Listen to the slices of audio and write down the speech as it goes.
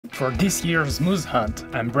For this year's moose hunt,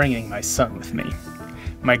 I'm bringing my son with me.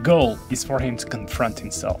 My goal is for him to confront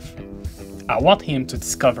himself. I want him to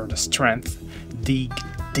discover the strength, dig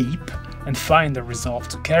deep, and find the resolve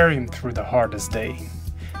to carry him through the hardest day.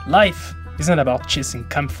 Life isn't about chasing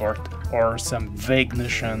comfort or some vague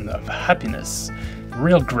notion of happiness.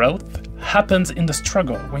 Real growth happens in the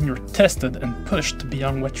struggle when you're tested and pushed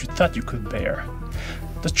beyond what you thought you could bear.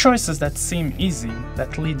 The choices that seem easy,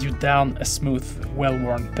 that lead you down a smooth,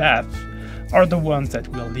 well-worn path, are the ones that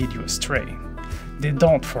will lead you astray. They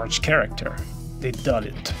don't forge character, they dull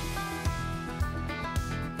it.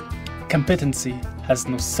 Competency has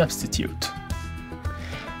no substitute.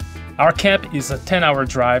 Our camp is a 10-hour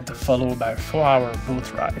drive followed by a 4-hour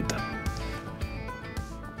boat ride.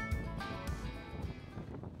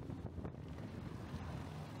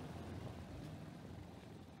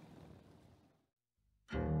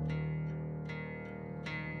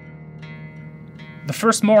 The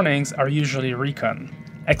first mornings are usually recon,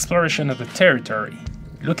 exploration of the territory,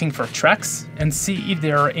 looking for tracks and see if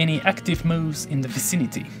there are any active moose in the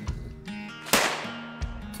vicinity.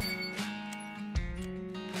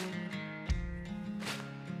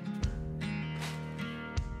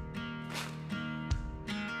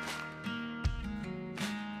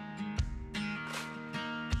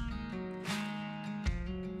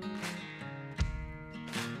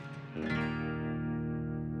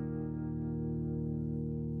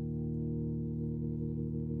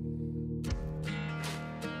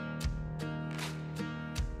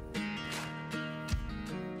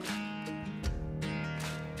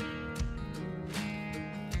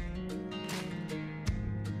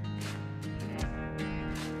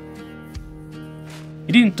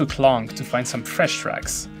 It didn't take long to find some fresh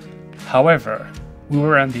tracks. However, we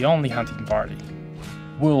weren't the only hunting party.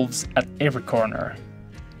 Wolves at every corner,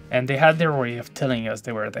 and they had their way of telling us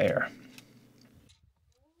they were there.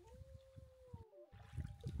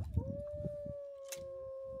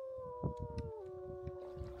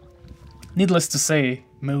 Needless to say,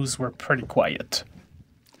 moose were pretty quiet.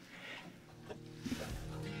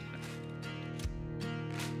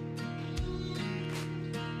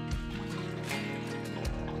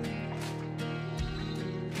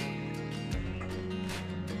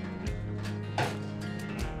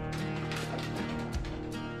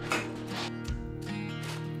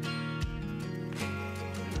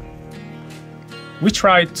 We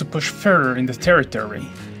tried to push further in the territory,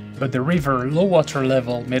 but the river low water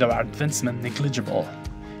level made our advancement negligible.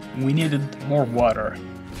 We needed more water.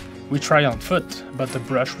 We tried on foot, but the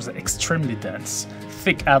brush was extremely dense,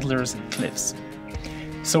 thick antlers and cliffs.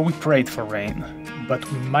 So we prayed for rain, but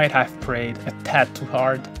we might have prayed a tad too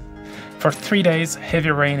hard. For 3 days,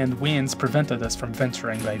 heavy rain and winds prevented us from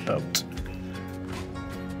venturing by boat.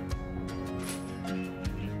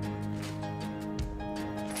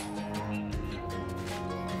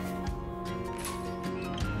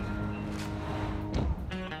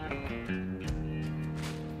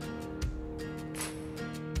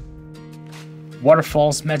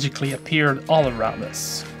 Waterfalls magically appeared all around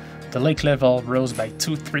us. The lake level rose by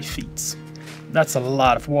 2-3 feet. That's a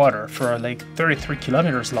lot of water for a lake 33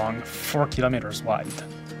 kilometers long, 4 kilometers wide.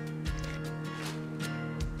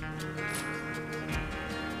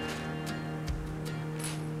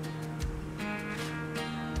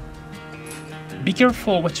 Be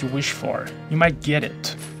careful what you wish for, you might get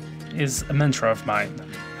it, is a mantra of mine.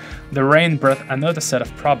 The rain brought another set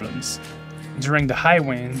of problems. During the high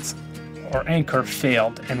winds, our anchor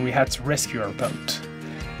failed and we had to rescue our boat.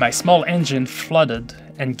 My small engine flooded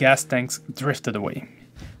and gas tanks drifted away.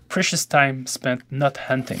 Precious time spent not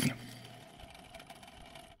hunting.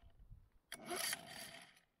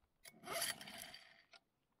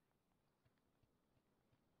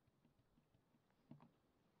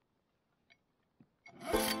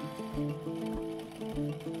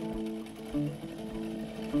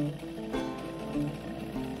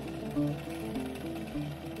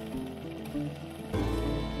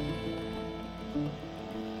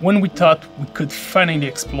 When we thought we could finally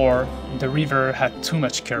explore, the river had too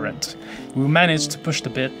much current. We managed to push the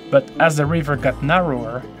bit, but as the river got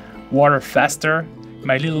narrower, water faster,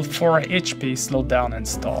 my little 4 HP slowed down and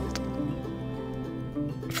stalled.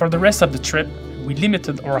 For the rest of the trip, we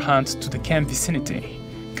limited our hunt to the camp vicinity,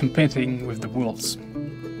 competing with the wolves.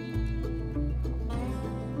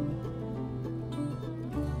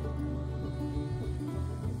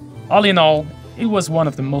 All in all, it was one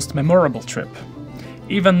of the most memorable trips.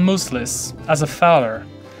 Even mooseless, as a fowler,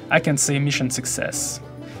 I can say mission success.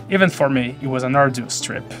 Even for me, it was an arduous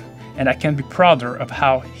trip, and I can be prouder of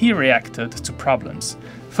how he reacted to problems,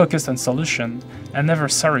 focused on solution, and never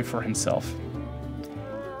sorry for himself.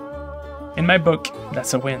 In my book,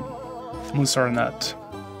 that's a win. Moose or not.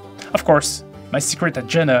 Of course, my secret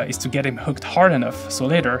agenda is to get him hooked hard enough so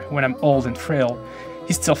later, when I'm old and frail,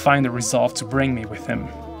 he still find the resolve to bring me with him.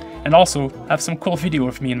 And also have some cool video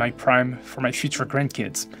of me in my prime for my future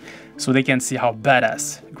grandkids, so they can see how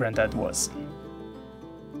badass Granddad was.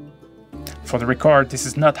 For the record, this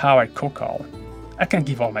is not how I co-call. I can't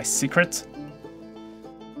give all my secrets,